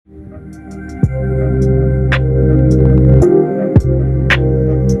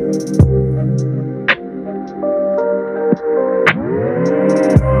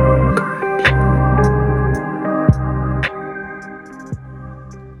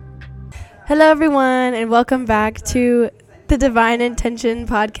Hello, everyone, and welcome back to the Divine Intention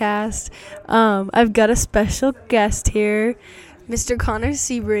podcast. I've got a special guest here, Mr. Connor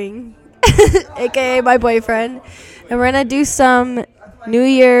Sebring, aka my boyfriend, and we're gonna do some New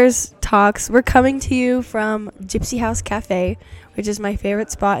Year's talks. We're coming to you from Gypsy House Cafe, which is my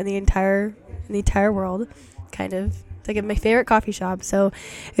favorite spot in the entire world. Kind of, it's like my favorite coffee shop. So,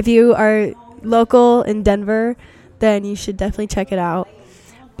 if you are local in Denver, then you should definitely check it out.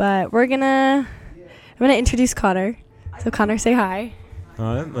 But I'm gonna introduce Connor. So Connor, say hi.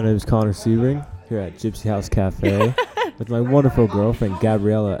 Hi, my name is Connor Sebring here at Gypsy House Cafe with my wonderful girlfriend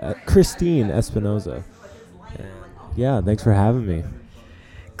Christine Espinoza. And yeah, thanks for having me.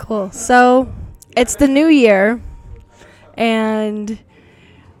 Cool. So it's the new year, and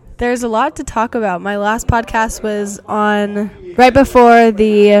there's a lot to talk about. My last podcast was on right before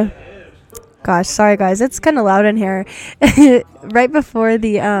the. Gosh, sorry guys, it's kind of loud in here. Right before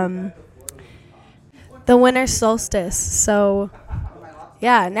the winter solstice. So,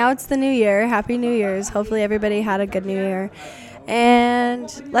 yeah, now it's the new year. Happy New Year's. Hopefully everybody had a good new year.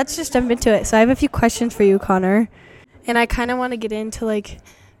 And let's just jump into it. So I have a few questions for you, Connor. And I kind of want to get into,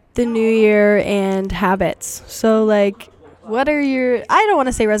 the new year and habits. So, what are your, I don't want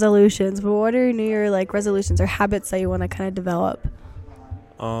to say resolutions, but what are your new year, resolutions or habits that you want to kind of develop?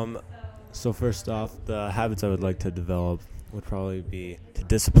 So first off, the habits I would like to develop would probably be to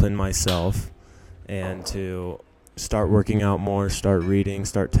discipline myself and to start working out more, start reading,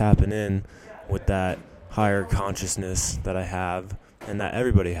 start tapping in with that higher consciousness that I have and that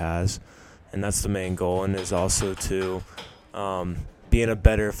everybody has. And that's the main goal, and is also to be in a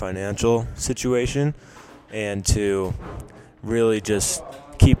better financial situation and to really just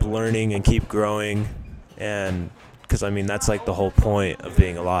keep learning and keep growing, and because, that's the whole point of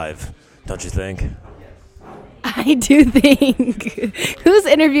being alive. Don't you think? I do think. Who's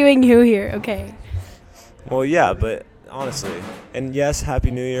interviewing who here? Okay. Well, yeah, but honestly, and yes,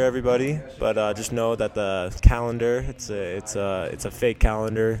 Happy New Year, everybody. But just know that the calendar, it's a fake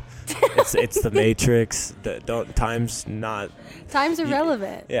calendar. it's the Matrix. Time's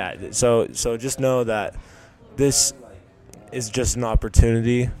irrelevant. Yeah. So just know that this is just an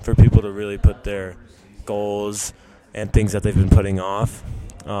opportunity for people to really put their goals and things that they've been putting off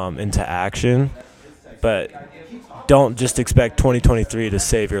into action. But don't just expect 2023 to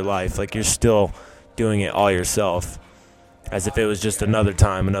save your life. You're still doing it all yourself, as if it was just another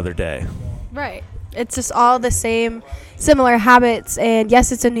time, another day. Right. It's just all the same, similar habits. And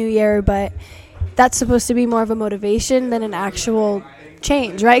yes, it's a new year, but that's supposed to be more of a motivation than an actual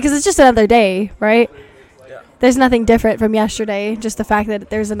change, right? Because it's just another day, right? Yeah. There's nothing different from yesterday. Just the fact that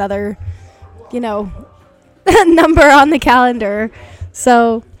there's another, number on the calendar.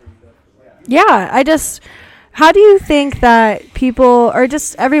 So, yeah, how do you think that people, or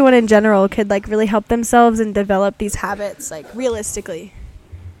just everyone in general, could, really help themselves and develop these habits, realistically?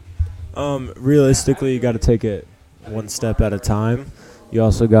 Realistically, you got to take it one step at a time. You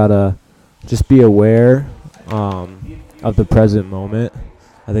also got to just be aware of the present moment.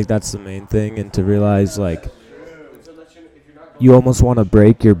 I think that's the main thing, and to realize, you almost want to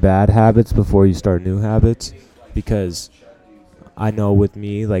break your bad habits before you start new habits, because I know with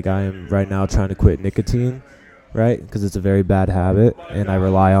me, I am right now trying to quit nicotine, right? Because it's a very bad habit, and I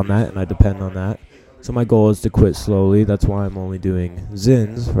rely on that, and I depend on that. So my goal is to quit slowly. That's why I'm only doing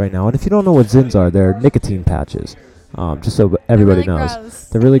Zins right now. And if you don't know what Zins are, they're nicotine patches. Just so everybody knows. Gross.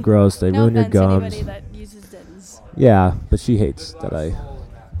 They're really gross. They no ruin your gums. Anybody that uses Zins. Yeah, but she hates that I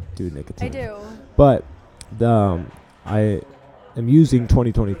do nicotine. I do. But I am using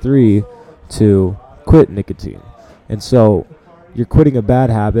 2023 to quit nicotine. And so you're quitting a bad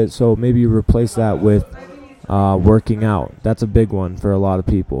habit, so maybe you replace that with working out. That's a big one for a lot of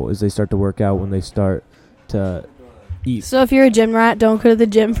people, is they start to work out when they start to eat. So if you're a gym rat, don't go to the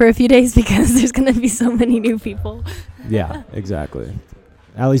gym for a few days, because there's going to be so many new people. Yeah, exactly.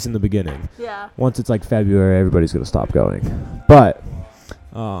 At least in the beginning. Yeah. Once it's February, everybody's going to stop going. But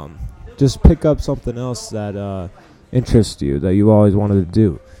just pick up something else that interests you, that you always wanted to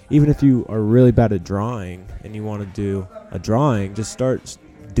do. Even if you are really bad at drawing and you want to do a drawing, just start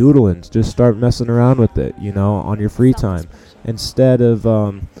doodling. Just start messing around with it, on your free time. Instead of,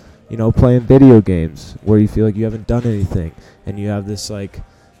 playing video games where you feel like you haven't done anything and you have this,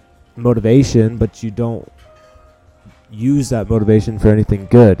 motivation, but you don't use that motivation for anything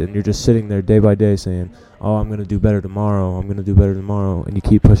good. And you're just sitting there day by day saying, oh, I'm going to do better tomorrow. I'm going to do better tomorrow. And you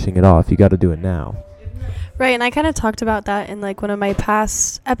keep pushing it off. You got to do it now. Right, and I kind of talked about that in one of my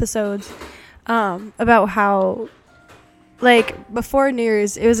past episodes, about how before New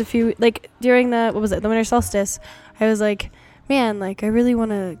Year's, it was a few during the winter solstice, I was man, like I really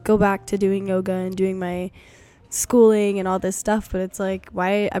want to go back to doing yoga and doing my schooling and all this stuff, but it's like,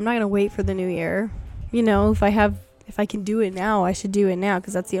 why? I'm not going to wait for the new year. You know, if I can do it now, I should do it now,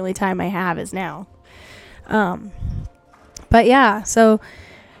 because that's the only time I have is now. But yeah, so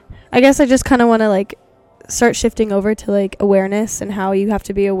I guess I just kind of want to like start shifting over to like awareness and how you have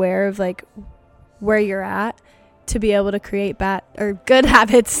to be aware of like where you're at to be able to create bad or good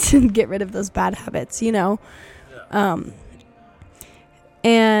habits and get rid of those bad habits, you know?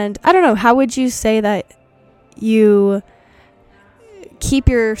 And I don't know, how would you say that you keep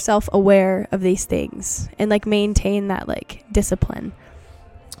yourself aware of these things and like maintain that like discipline?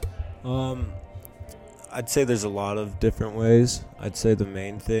 I'd say there's a lot of different ways. I'd say the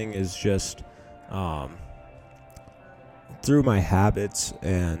main thing is just through my habits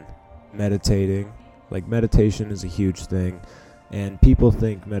and meditating. Like, meditation is a huge thing, and people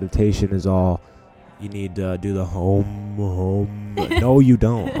think meditation is all you need to do the home. No, you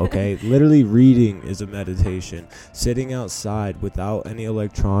don't, okay? Literally reading is a meditation. Sitting outside without any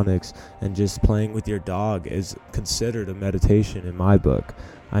electronics and just playing with your dog is considered a meditation in my book.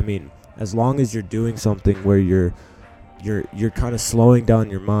 I mean, as long as you're doing something where you're kind of slowing down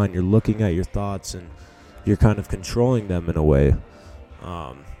your mind, you're looking at your thoughts and you're kind of controlling them in a way.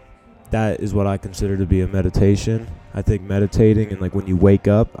 That is what I consider to be a meditation. I think meditating, and like when you wake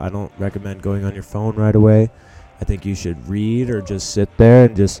up, I don't recommend going on your phone right away. I think you should read or just sit there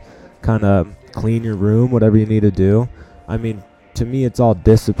and just kind of clean your room, whatever you need to do. I mean, to me, it's all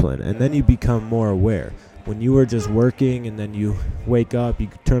discipline, and then you become more aware. When you are just working and then you wake up, you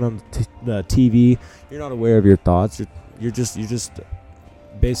turn on the TV, you're not aware of your thoughts. You're just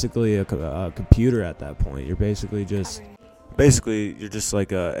basically a computer at that point. You're basically just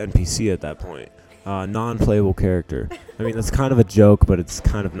like a NPC at that point, non-playable character. I mean, that's kind of a joke, but it's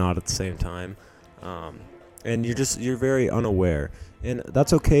kind of not at the same time. And you're very unaware, and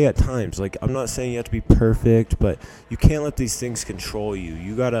that's okay at times. Like, I'm not saying you have to be perfect, but you can't let these things control you.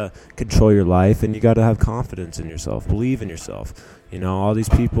 You gotta control your life, and you gotta have confidence in yourself, believe in yourself. You know, all these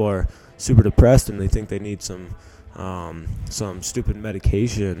people are super depressed, and they think they need some stupid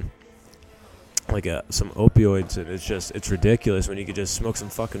medication, like some opioids, and it's ridiculous when you could just smoke some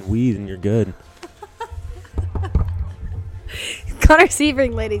fucking weed and you're good. Connor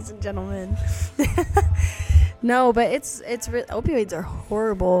Sebring, ladies and gentlemen. No, but opioids are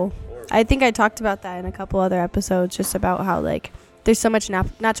horrible. I think I talked about that in a couple other episodes, just about how like there's so much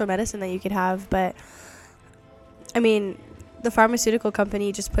natural medicine that you could have, but I mean, the pharmaceutical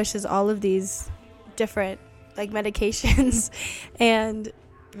company just pushes all of these different like medications and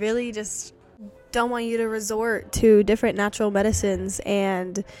really just don't want you to resort to different natural medicines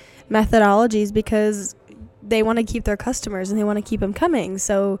and methodologies because they want to keep their customers and they want to keep them coming.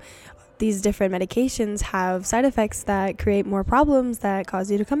 So these different medications have side effects that create more problems that cause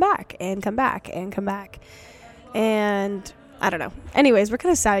you to come back and come back and come back. And I don't know. Anyways, we're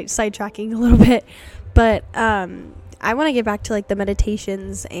kind of sidetracking a little bit, but I want to get back to like the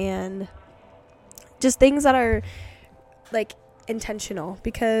meditations and just things that are like intentional,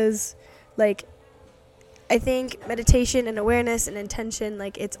 because like I think meditation and awareness and intention,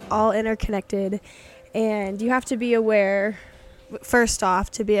 like it's all interconnected, and you have to be aware first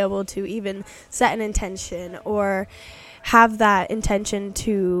off to be able to even set an intention or have that intention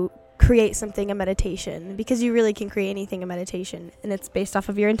to create something a meditation, because you really can create anything a meditation, and it's based off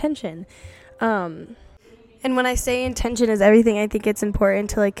of your intention. And when I say intention is everything, I think it's important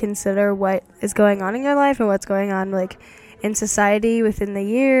to like consider what is going on in your life and what's going on like in society within the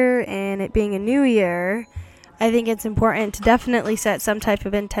year, and it being a new year. I think it's important to definitely set some type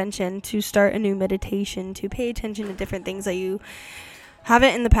of intention to start a new meditation, to pay attention to different things that you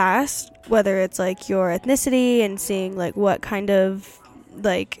haven't in the past, whether it's like your ethnicity and seeing like what kind of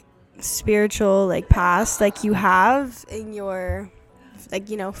like spiritual like past like you have in your like,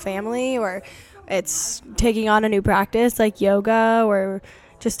 you know, family, or it's taking on a new practice like yoga, or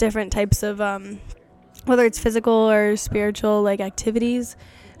just different types of whether it's physical or spiritual like activities.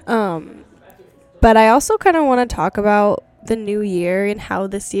 But I also kind of want to talk about the new year and how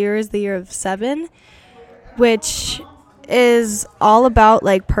this year is the year of 7, which is all about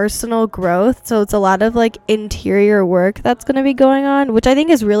like personal growth. So it's a lot of like interior work that's going to be going on, which I think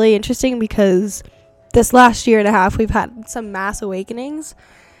is really interesting, because this last year and a half we've had some mass awakenings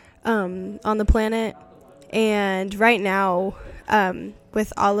on the planet. And right now,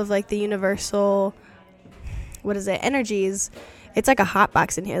 with all of like the universal, energies, it's like a hot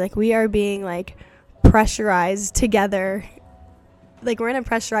box in here. Like we are being like pressurized together. Like we're in a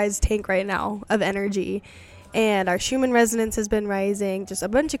pressurized tank right now of energy, and our Schumann resonance has been rising, just a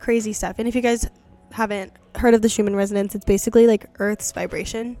bunch of crazy stuff. And if you guys haven't heard of the Schumann resonance, it's basically like Earth's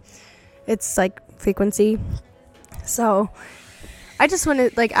vibration. It's like frequency. So I just want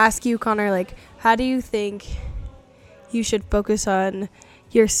to like ask you, Connor, like, how do you think you should focus on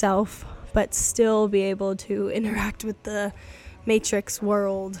yourself but still be able to interact with the Matrix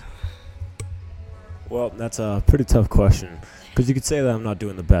world? Well, that's a pretty tough question, because you could say that I'm not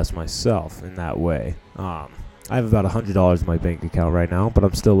doing the best myself in that way. I have about $100 in my bank account right now, but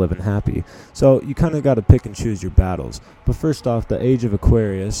I'm still living happy. So you kind of got to pick and choose your battles. But first off, the age of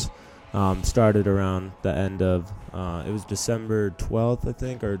Aquarius started around the end of, it was December 12th, I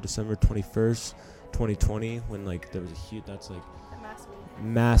think, or December 21st, 2020, when like there was a huge, that's like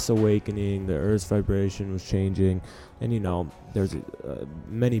mass awakening. The Earth's vibration was changing, and there's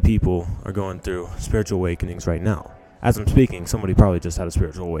many people are going through spiritual awakenings right now. As I'm speaking, somebody probably just had a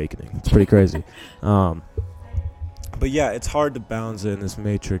spiritual awakening. It's pretty crazy. But yeah, it's hard to balance in this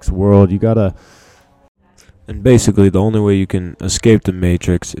Matrix world. And basically the only way you can escape the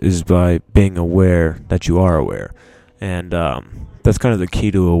Matrix is by being aware that you are aware. And that's kind of the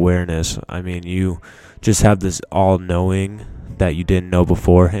key to awareness. I mean, you just have this all-knowing that you didn't know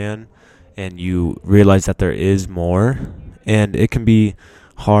beforehand, and you realize that there is more. And it can be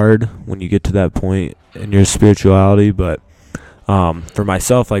hard when you get to that point in your spirituality, but for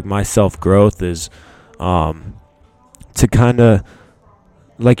myself, like, my self-growth is to kind of,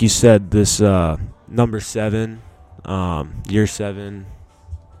 like you said, this number 7, year 7,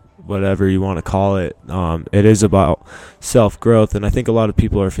 whatever you want to call it, it is about self-growth. And I think a lot of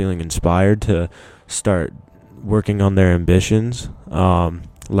people are feeling inspired to start working on their ambitions.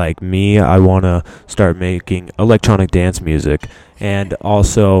 Like me, I want to start making electronic dance music, and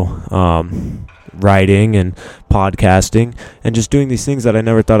also writing and podcasting, and just doing these things that I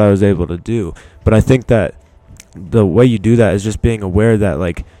never thought I was able to do. But I think that the way you do that is just being aware that,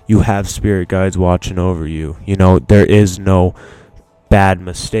 like, you have spirit guides watching over you. There is no bad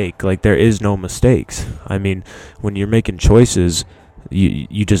mistake. Like, there is no mistakes. I mean, when you're making choices,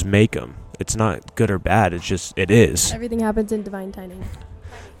 you just make them. It's not good or bad. It's just, it is. Everything happens in divine timing.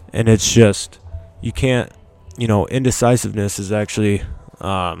 And it's just, you can't, indecisiveness is actually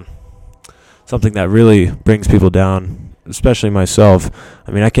something that really brings people down, especially myself.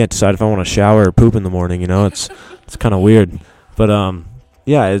 I mean, I can't decide if I want to shower or poop in the morning, it's kind of weird. But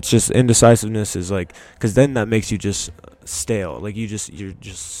yeah, it's just, indecisiveness is like, because then that makes you just stale. Like, you're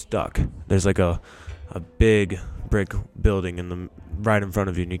just stuck. There's like a big brick building right in front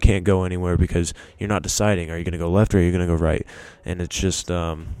of you, and you can't go anywhere because you're not deciding, are you going to go left or are you going to go right? And it's just,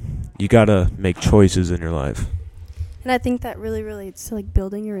 you got to make choices in your life. And I think that really relates to, like,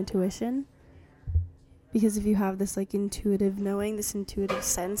 building your intuition. Because if you have this, like, intuitive knowing, this intuitive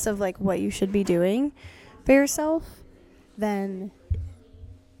sense of, like, what you should be doing for yourself, then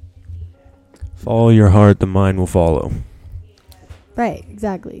follow your heart, the mind will follow. Right,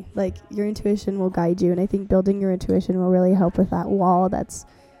 exactly. Like, your intuition will guide you, and I think building your intuition will really help with that wall that's,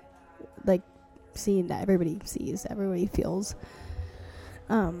 like, seeing that everybody sees, everybody feels.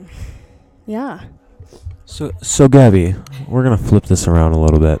 Yeah. So Gabby, we're going to flip this around a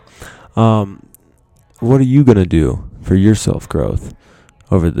little bit. What are you going to do for your self-growth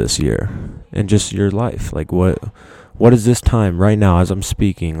over this year and just your life? Like, what is this time right now as I'm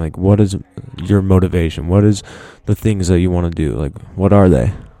speaking? Like, what is your motivation? What is the things that you want to do? Like, what are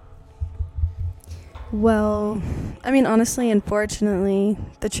they? Well, I mean, honestly, unfortunately,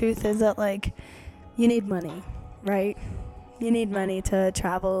 the truth is that, like, you need money, right? You need money to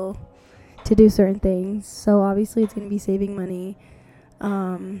travel, to do certain things. So obviously it's going to be saving money.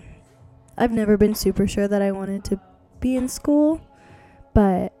 I've never been super sure that I wanted to be in school,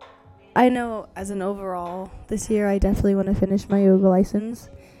 but I know as an overall this year I definitely want to finish my yoga license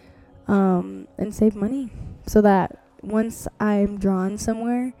and save money so that once I'm drawn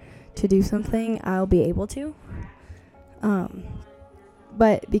somewhere to do something, I'll be able to.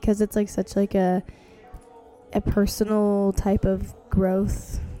 But because it's like such like a personal type of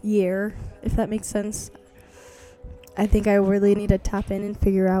growth year, if that makes sense, I think I really need to tap in and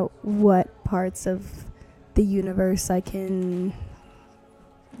figure out what parts of the universe I can,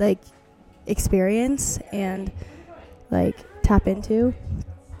 like, experience and, like, tap into.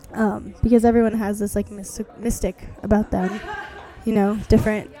 Because everyone has this, like, mystic about them, you know,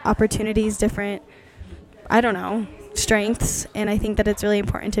 different opportunities, different, I don't know, strengths. And I think that it's really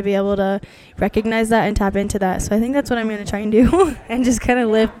important to be able to recognize that and tap into that. So I think that's what I'm going to try and do and just kind of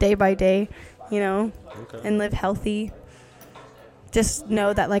live day by day, you know, and live healthy. Just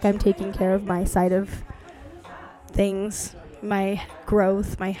know that, like, I'm taking care of my side of things, my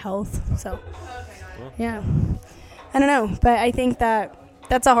growth, my health. So, yeah. I don't know. But I think that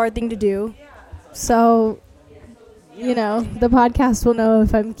that's a hard thing to do. So, the podcast will know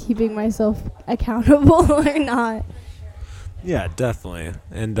if I'm keeping myself accountable or not. Yeah, definitely.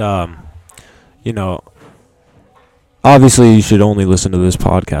 And, obviously you should only listen to this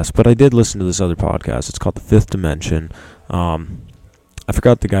podcast, but I did listen to this other podcast. It's called The Fifth Dimension. I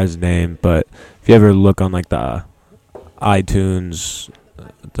forgot the guy's name, but if you ever look on like the iTunes,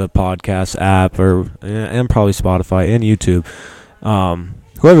 the podcast app, and probably Spotify and YouTube,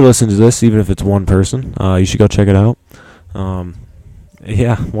 whoever listens to this, even if it's one person, you should go check it out.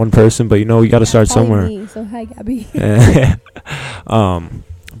 Yeah, one person, but you got to start somewhere. Me, so hi, Gabby.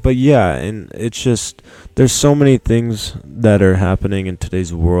 But yeah, and it's just, there's so many things that are happening in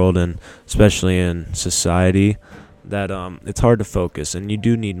today's world, and especially in society, that it's hard to focus, and you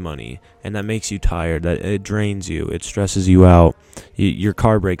do need money, and that makes you tired, that it drains you, it stresses you out. Your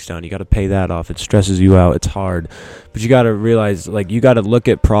car breaks down, you got to pay that off, it stresses you out, it's hard. But you got to realize, like, you got to look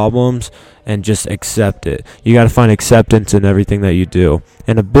at problems and just accept it. You got to find acceptance in everything that you do.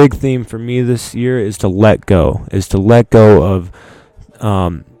 And a big theme for me this year is to let go of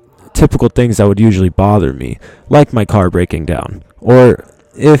typical things that would usually bother me, like my car breaking down, or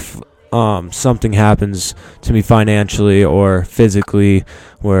if something happens to me financially or physically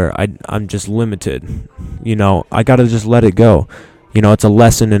where I'm just limited. I gotta just let it go. It's a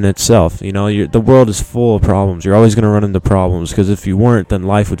lesson in itself. The world is full of problems. You're always gonna run into problems, because if you weren't, then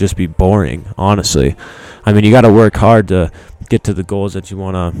life would just be boring, honestly. I mean, you gotta work hard to get to the goals that you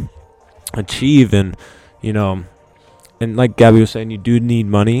want to achieve, and and like Gabby was saying, you do need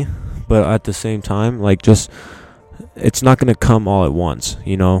money, but at the same time, like, just, it's not going to come all at once.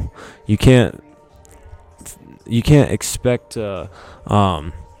 You can't expect to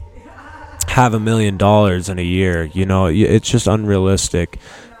have $1 million in a year. It's just unrealistic.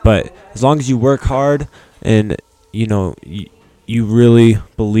 But as long as you work hard, and you really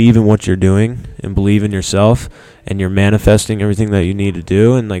believe in what you're doing and believe in yourself, and you're manifesting everything that you need to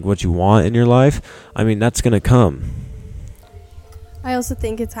do and like what you want in your life, I mean, that's going to come. I also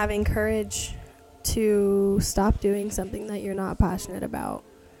think it's having courage to stop doing something that you're not passionate about,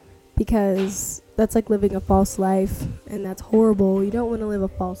 because that's like living a false life, and that's horrible. You don't want to live a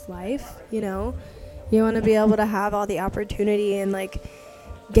false life, you want to be able to have all the opportunity and like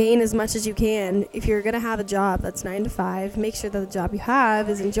gain as much as you can. If you're going to have a job that's 9 to 5, make sure that the job you have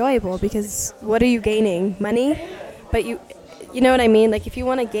is enjoyable, because what are you gaining? Money? But you know what I mean? Like, if you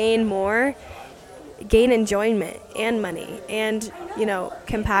want to gain more, gain enjoyment and money and,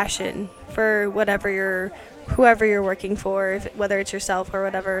 compassion for whoever you're working for, whether it's yourself or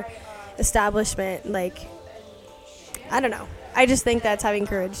whatever establishment. Like, I don't know. I just think that's having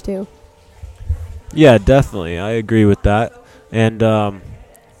courage too. Yeah, definitely. I agree with that. And,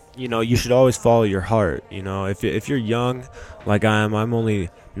 you should always follow your heart. If you're young, like I am, I'm only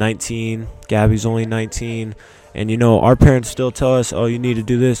 19, Gabby's only 19, and, our parents still tell us, oh, you need to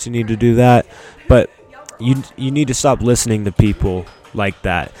do this, you need to do that, but you need to stop listening to people like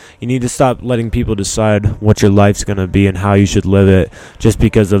that. You need to stop letting people decide what your life's going to be and how you should live it just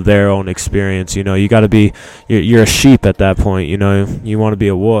because of their own experience. You got to be, you're a sheep at that point. You want to be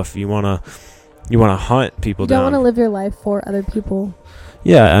a wolf. You want to hunt people down. You don't want to live your life for other people.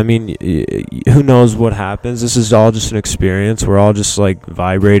 Yeah, I mean, who knows what happens? This is all just an experience. We're all just like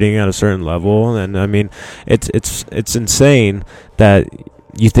vibrating at a certain level, and I mean, it's insane that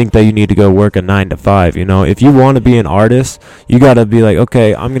you think that you need to go work a 9 to 5. If you want to be an artist, you got to be like,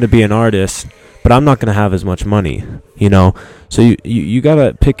 okay, I'm going to be an artist, but I'm not going to have as much money. So you got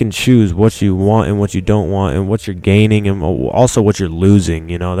to pick and choose what you want and what you don't want, and what you're gaining and also what you're losing.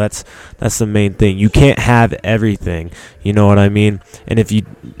 That's the main thing. You can't have everything. You know what I mean? And if you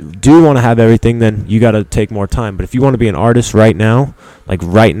do want to have everything, then you got to take more time. But if you want to be an artist right now,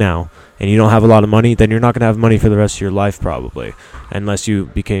 and you don't have a lot of money, then you're not going to have money for the rest of your life probably, unless you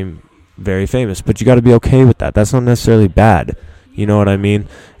became very famous. But you got to be okay with that. That's not necessarily bad. You know what I mean?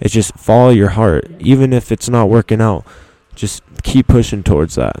 It's just follow your heart. Even if it's not working out, just keep pushing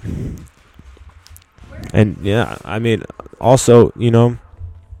towards that. And yeah, I mean, also,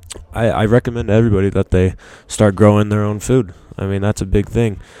 I recommend to everybody that they start growing their own food. I mean, that's a big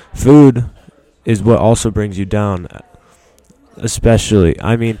thing. Food is what also brings you down, especially.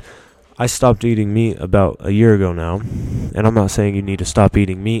 I mean, I stopped eating meat about a year ago now, and I'm not saying you need to stop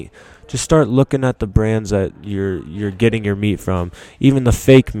eating meat. Just start looking at the brands that you're getting your meat from, even the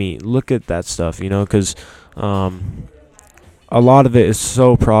fake meat. Look at that stuff, because a lot of it is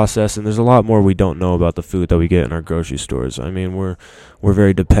so processed, and there's a lot more we don't know about the food that we get in our grocery stores. I mean, we're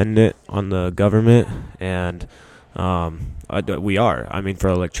very dependent on the government, and we are. I mean, for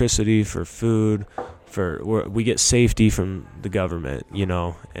electricity, for food, we get safety from the government,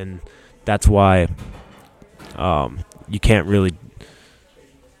 and that's why you can't really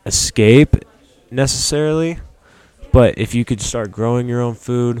escape necessarily. But if you could start growing your own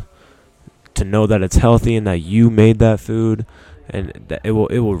food, to know that it's healthy and that you made that food, and that it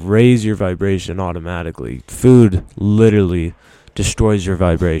will raise your vibration automatically. Food literally destroys your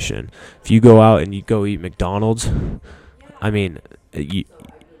vibration. If you go out and you go eat McDonald's, I mean,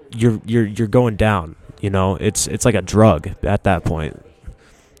 you're going down. You know, it's like a drug at that point,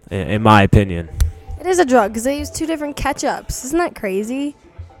 in my opinion. It is a drug because they use 2 different ketchups. Isn't that crazy?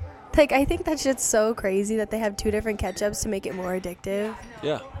 Like, I think that shit's so crazy that they have 2 different ketchups to make it more addictive.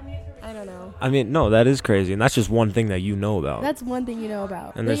 Yeah. I don't know. I mean, no, that is crazy, and that's just one thing that you know about. That's one thing you know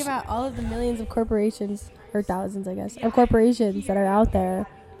about. And think about all of the millions of corporations, or thousands, I guess, of corporations that are out there,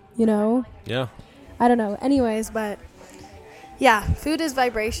 you know? Yeah. I don't know. Anyways, but yeah, food is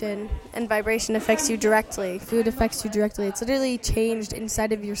vibration, and vibration affects you directly. Food affects you directly. It's literally changed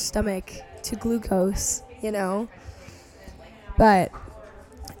inside of your stomach to glucose, you know? But,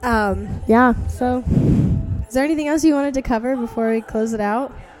 yeah, so is there anything else you wanted to cover before we close it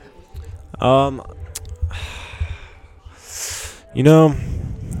out? You know,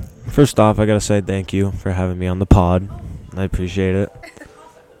 first off, I gotta say thank you for having me on the pod. I appreciate it.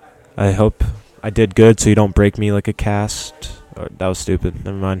 I hope I did good, so you don't break me like a cast. Or, that was stupid.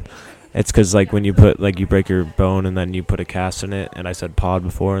 Never mind. It's because, like, when you put, like, you break your bone and then you put a cast in it, and I said pod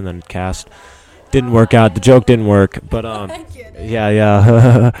before and then cast. Didn't work out. The joke didn't work, but,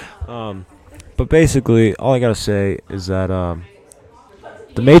 yeah. But basically, all I gotta say is that,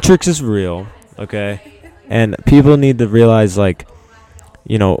 the Matrix is real, okay? And people need to realize, like,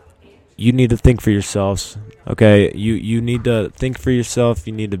 you know, you need to think for yourselves, okay? You need to think for yourself.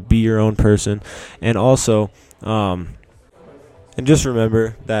 You need to be your own person. And also, and just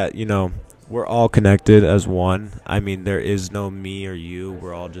remember that, you know, we're all connected as one. I mean, there is no me or you.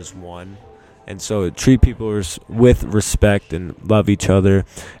 We're all just one. And so treat people with respect and love each other.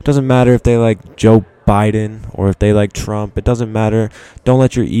 It doesn't matter if they like Joe Biden or if they like Trump. It doesn't matter. Don't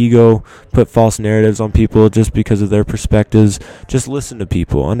let your ego put false narratives on people just because of their perspectives. Just listen to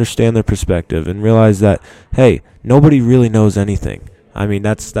people, understand their perspective, and realize that, hey, nobody really knows anything. I mean,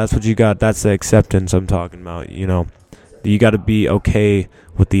 that's what you got. That's the acceptance I'm talking about, you know. You got to be okay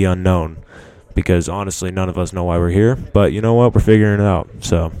with the unknown, because honestly, none of us know why we're here. But you know what? We're figuring it out.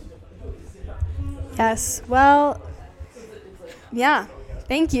 So. Yes. Well, yeah.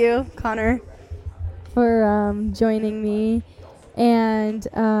 Thank you, Connor, for joining me. And,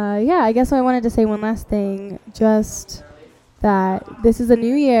 yeah, I guess I wanted to say one last thing. Just that this is a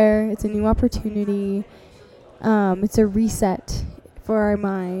new year. It's a new opportunity. It's a reset for our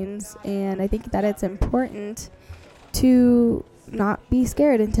minds. And I think that it's important to not be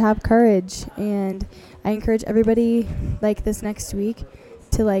scared and to have courage. And I encourage everybody, like, this next week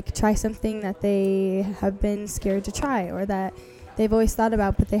to, like, try something that they have been scared to try or that they've always thought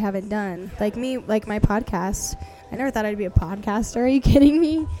about but they haven't done. Like me, like my podcast. I never thought I'd be a podcaster. Are you kidding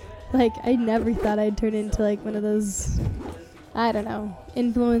me? Like, I never thought I'd turn into, like, one of those, I don't know,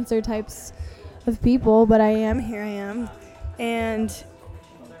 influencer types of people, but I am. Here I am. And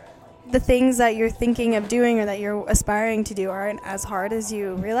the things that you're thinking of doing or that you're aspiring to do aren't as hard as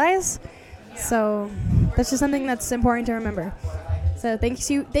you realize. So that's just something that's important to remember. So thank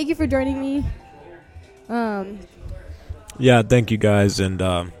you for joining me. Yeah, thank you guys,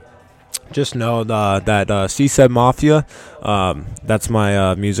 and just know that C-Said Mafia, that's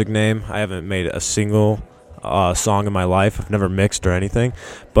my music name. I haven't made a single song in my life. I've never mixed or anything,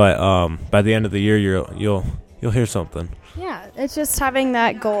 but by the end of the year, you'll hear something. Yeah, it's just having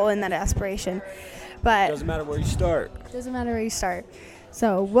that goal and that aspiration. But doesn't matter where you start. Doesn't matter where you start.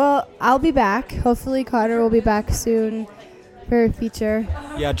 So, well, I'll be back. Hopefully, Connor will be back soon for a feature.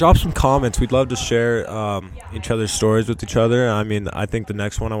 Yeah, drop some comments. We'd love to share each other's stories with each other. I mean, I think the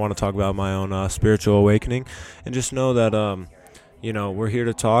next one I want to talk about my own spiritual awakening, and just know that you know, we're here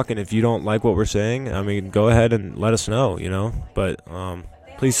to talk. And if you don't like what we're saying, I mean, go ahead and let us know. You know, but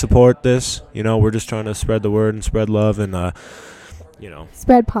please support this. You know, we're just trying to spread the word and spread love and you know,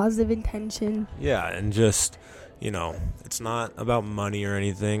 spread positive intention. Yeah, and just, you know, it's not about money or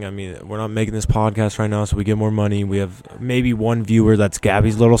anything. I mean, we're not making this podcast right now so we get more money. We have maybe one viewer that's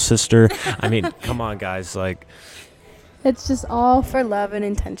Gabby's little sister. I mean, come on, guys. Like, it's just all for love and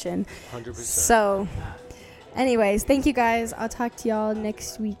intention. 100%. So, anyways, thank you guys. I'll talk to y'all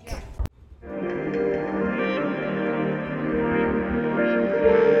next week.